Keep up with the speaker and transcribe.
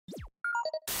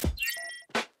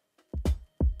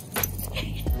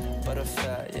But a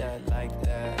fat, yeah, like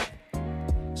that.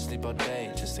 Sleep all day,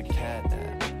 just a cat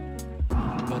nap.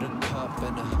 Put a cup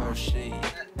in a Hershey.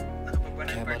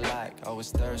 Camel like,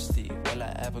 always thirsty. Will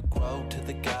I ever grow to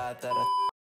the guy that I...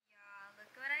 Y'all,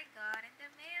 look what I got in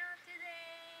the mail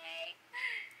today.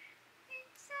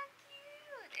 It's so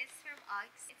cute. It's from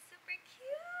Uggs. It's super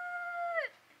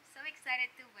cute. I'm so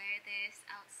excited to wear this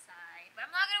outside. But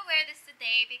I'm not gonna wear this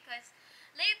today because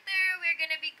later we're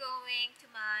gonna be going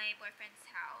to my boyfriend's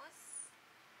house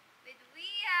with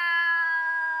Leo.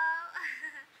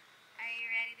 Are you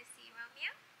ready to see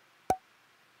Romeo?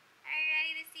 Are you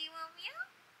ready to see Romeo?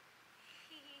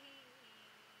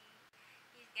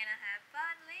 He's gonna have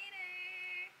fun later.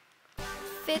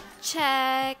 Fit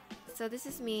check. So this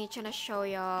is me trying to show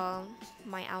y'all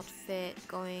my outfit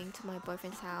going to my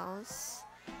boyfriend's house.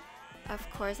 Of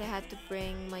course, I had to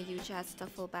bring my huge ass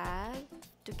duffel bag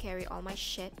to carry all my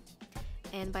shit.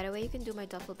 And by the way, you can do my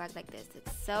duffel bag like this.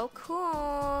 It's so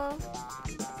cool.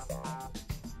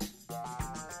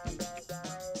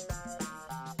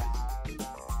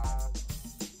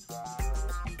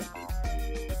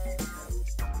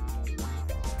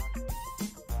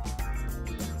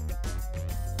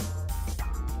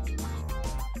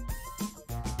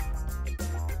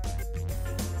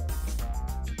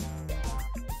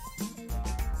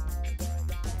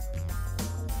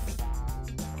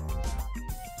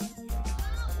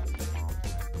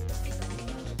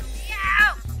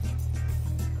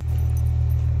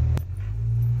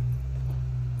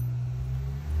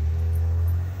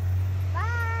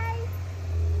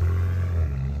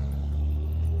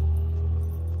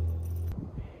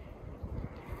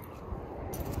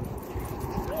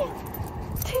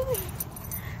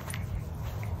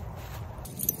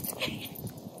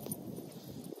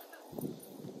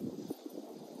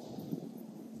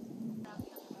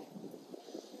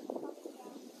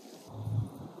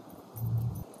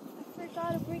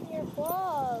 Gotta bring your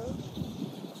ball.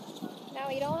 Now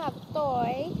you don't have a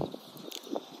toy.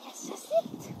 Let's just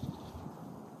sit.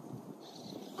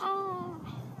 Ah.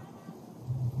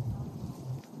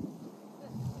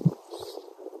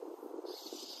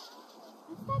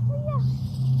 What's that, Kuya?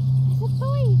 It's a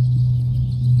toy.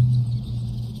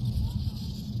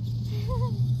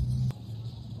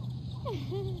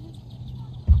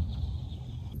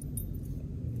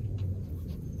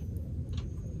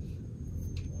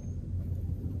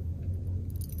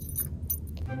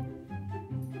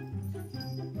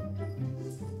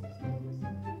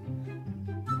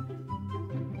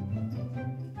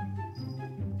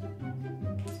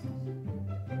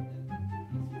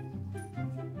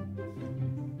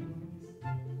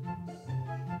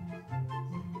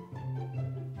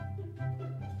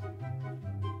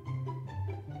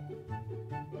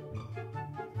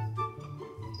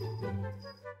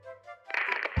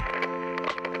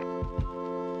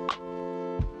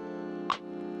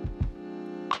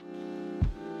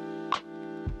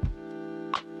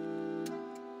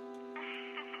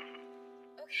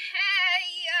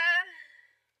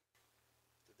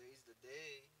 Today's the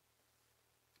day.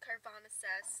 Carvana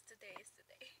says today is the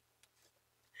day.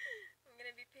 I'm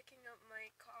gonna be picking up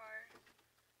my car.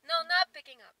 No, not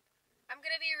picking up. I'm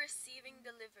gonna be receiving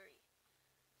delivery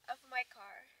of my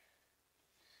car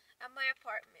at my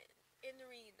apartment in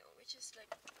Reno, which is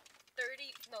like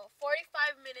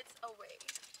 45 minutes away.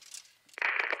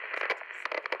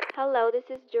 Hello, this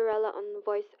is JEORELLA on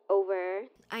voiceover.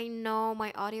 I know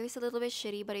my audio is a little bit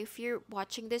shitty, but if you're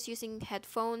watching this using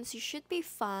headphones, you should be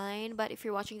fine. But if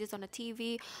you're watching this on a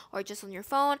TV or just on your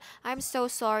phone, I'm so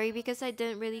sorry because I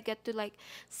didn't really get to like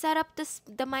set up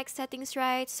the mic settings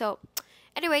right. So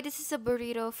anyway, this is a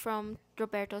burrito from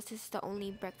Roberto's. This is the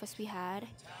only breakfast we had.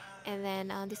 And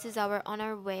then this is on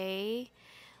our way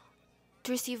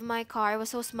to receive my car. It was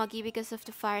so smuggy because of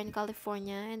the fire in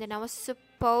California, and then I was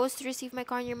supposed to receive my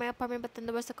car near my apartment, but then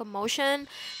there was a commotion,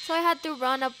 so I had to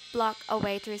run a block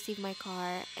away to receive my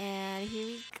car. And here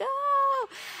we go.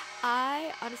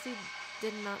 I honestly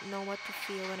did not know what to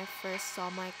feel when I first saw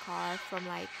my car from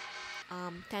like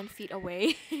 10 feet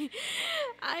away.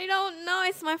 I don't know,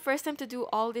 it's my first time to do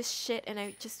all this shit, and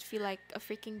I just feel like a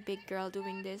freaking big girl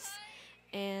doing this.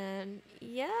 And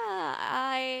yeah,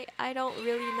 I don't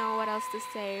really know what else to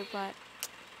say, but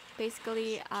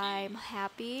basically I'm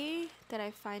happy that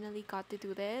I finally got to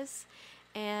do this,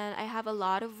 and I have a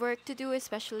lot of work to do,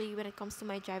 especially when it comes to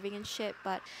my driving and shit.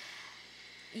 But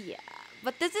yeah,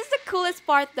 but this is the coolest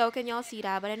part though. Can y'all see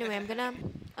that? But anyway, I'm gonna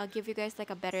give you guys like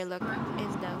a better look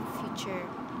in the future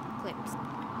clips.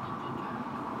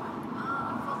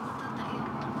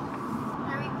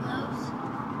 Very close.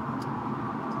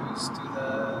 Close to the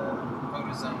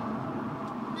motor zone.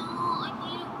 No, I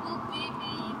need to poop,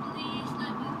 baby. Please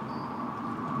let me poop.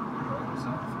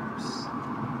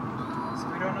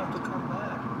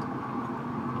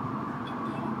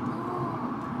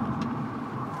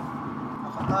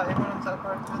 mo lang sa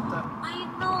apartment I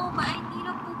know, but I need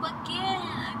a poop again.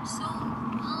 I'm so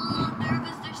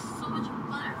nervous. There's so much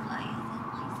butterflies in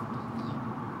my stomach.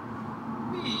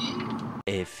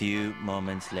 A few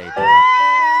moments later.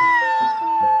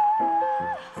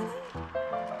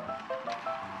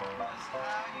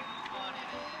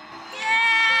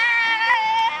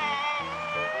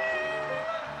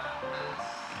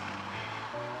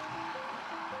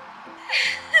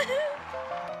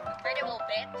 Incredible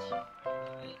bitch.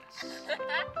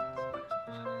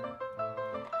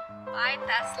 Bye,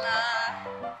 Tesla.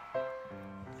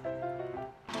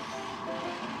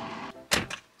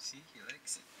 See, he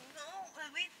likes it. No,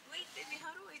 wait, baby,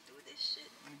 how do I do this shit?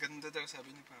 Ang ganda daw,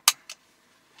 sabi ni Papa.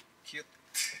 Cute.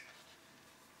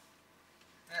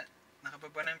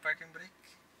 Nakababa na yung parking brake?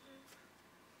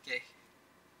 Okay.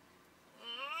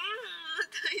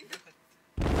 Dapat.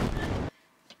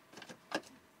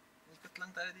 Ikot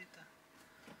lang tayo dito.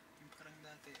 Yung parang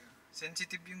dati.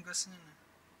 Sensitive yung gas niya na.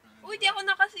 Uy, di ako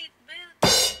naka-seatbelt.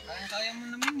 Kaya mo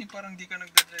naman eh. Parang di ka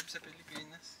nagdadrive sa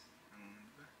Pilipinas.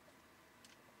 Diba?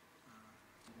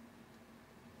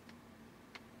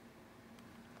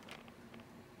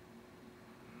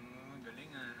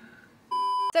 Galing ah.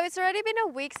 So it's already been a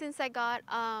week since I got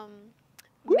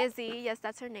Mizi, yes,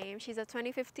 that's her name. She's a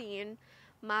 2015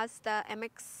 Mazda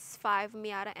MX-5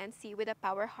 Miata NC with a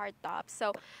power hardtop.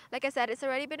 So like I said, it's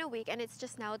already been a week, and it's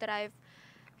just now that I've,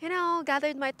 you know,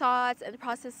 gathered my thoughts and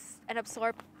processed and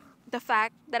absorbed the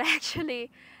fact that I actually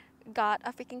got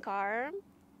a freaking car.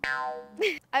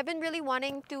 I've been really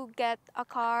wanting to get a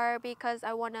car because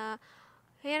I wanna,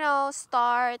 you know,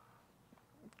 start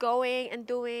going and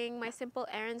doing my simple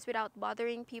errands without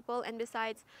bothering people, and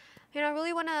besides, you know, I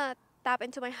really want to tap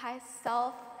into my high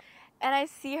self, and I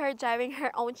see her driving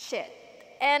her own shit.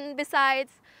 And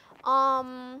besides,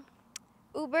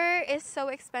 Uber is so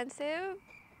expensive.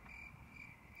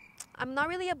 I'm not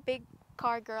really a big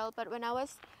car girl, but when I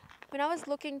was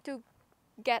looking to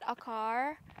get a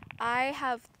car, I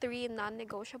have 3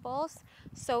 non-negotiables.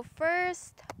 So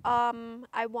first,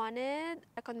 I wanted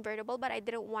a convertible, but I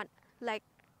didn't want like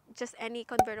just any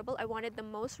convertible. I wanted the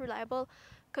most reliable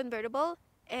convertible,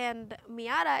 and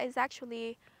Miata is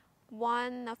actually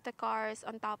one of the cars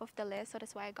on top of the list, so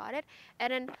that's why I got it.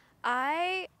 And then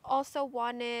I also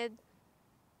wanted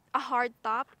a hard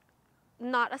top,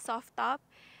 not a soft top,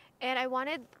 and I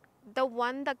wanted the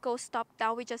one that goes top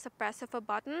down with just a press of a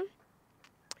button,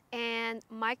 and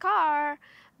my car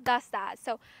does that.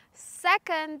 So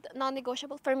second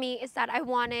non-negotiable for me is that I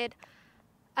wanted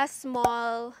a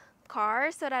small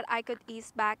car so that I could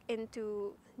ease back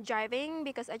into driving,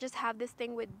 because I just have this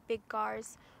thing with big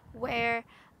cars where,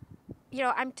 you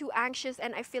know, I'm too anxious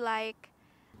and I feel like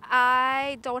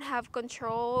I don't have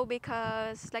control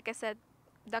because, like I said,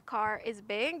 the car is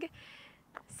big.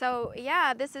 So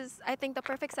yeah, this is, I think, the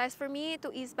perfect size for me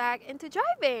to ease back into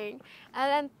driving. And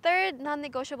then third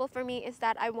non-negotiable for me is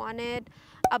that I wanted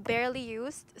a barely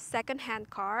used second-hand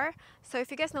car. So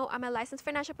if you guys know, I'm a licensed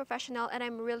financial professional and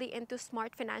I'm really into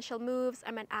smart financial moves.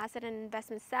 I'm an asset and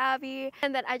investment savvy,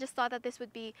 and then I just thought that this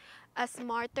would be a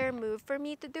smarter move for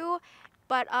me to do.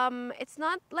 But it's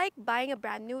not like buying a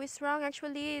brand new is wrong,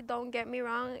 actually. Don't get me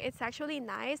wrong, it's actually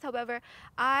nice. However,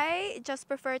 I just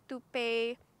prefer to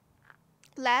pay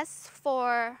less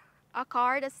for a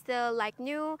car that's still like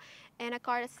new and a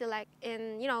car that's still like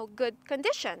in, you know, good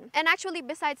condition. And actually,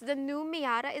 besides, the new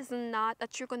Miata is not a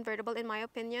true convertible in my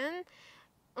opinion.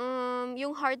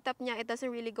 Yung hardtop niya, it doesn't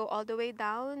really go all the way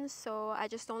down, so I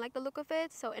just don't like the look of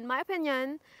it. So in my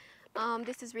opinion,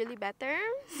 this is really better.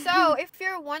 So if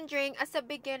you're wondering, as a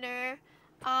beginner,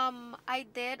 I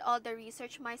did all the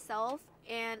research myself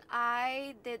and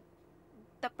I did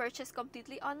the purchase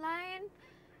completely online.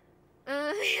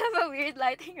 I have a weird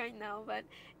lighting right now, but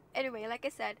anyway, like I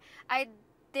said, I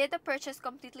did the purchase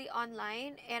completely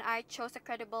online and I chose a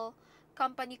credible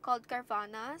company called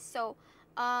Carvana. So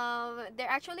they're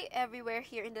actually everywhere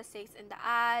here in the States, in the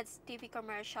ads, TV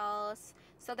commercials.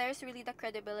 So there's really the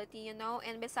credibility, you know.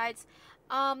 And besides,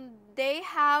 they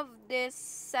have this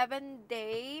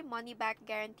 7-day money back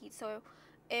guarantee. So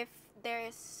if there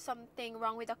is something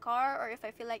wrong with the car, or if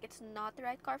I feel like it's not the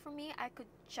right car for me, I could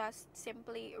just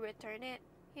simply return it,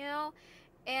 you know.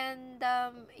 And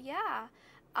yeah,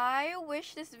 I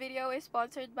wish this video is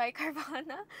sponsored by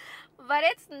Carvana, but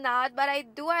it's not. But I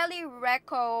do highly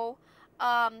recommend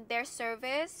their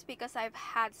service because I've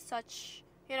had such,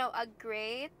 you know, a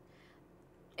great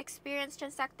experience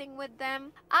transacting with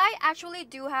them. I actually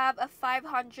do have a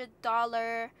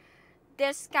 $500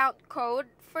 discount code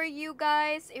for you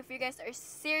guys if you guys are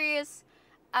serious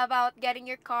about getting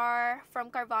your car from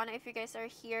Carvana, if you guys are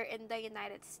here in the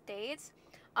United States.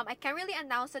 I can't really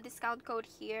announce a discount code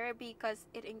here because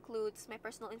it includes my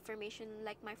personal information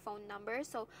like my phone number.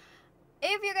 So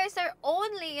if you guys are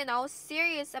only, you know,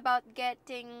 serious about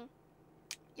getting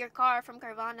your car from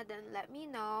Carvana, then let me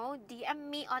know. DM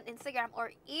me on Instagram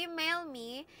or email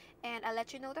me and I'll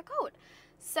let you know the code.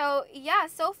 So yeah,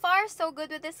 so far so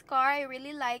good with this car. I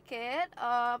really like it.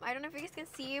 I don't know if you guys can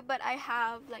see, but I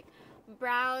have like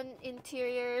brown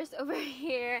interiors over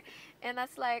here, and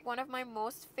that's like one of my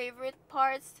most favorite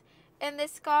parts in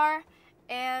this car.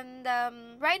 And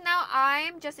right now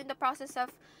I'm just in the process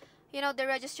of, you know, the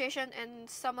registration and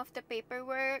some of the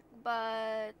paperwork,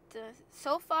 but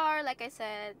so far, like I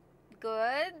said,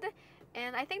 good.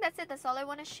 And I think that's it. That's all I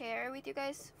want to share with you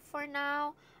guys for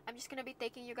now. I'm just gonna be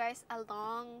taking you guys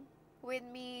along with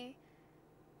me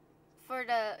for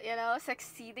the, you know,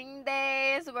 succeeding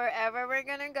days wherever we're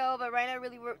gonna go. But right now I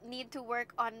really need to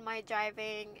work on my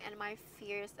driving and my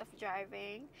fears of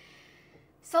driving,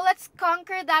 so let's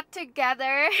conquer that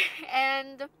together.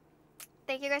 And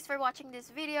thank you guys for watching this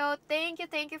video. Thank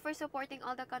you for supporting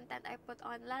all the content I put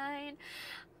online,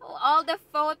 all the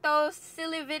photos,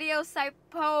 silly videos I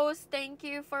post. Thank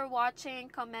you for watching,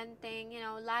 commenting, you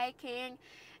know, liking,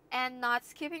 and not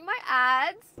skipping my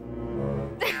ads.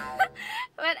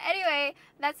 But anyway,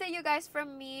 that's it, you guys,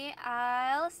 from me.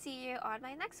 I'll see you on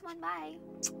my next one. Bye.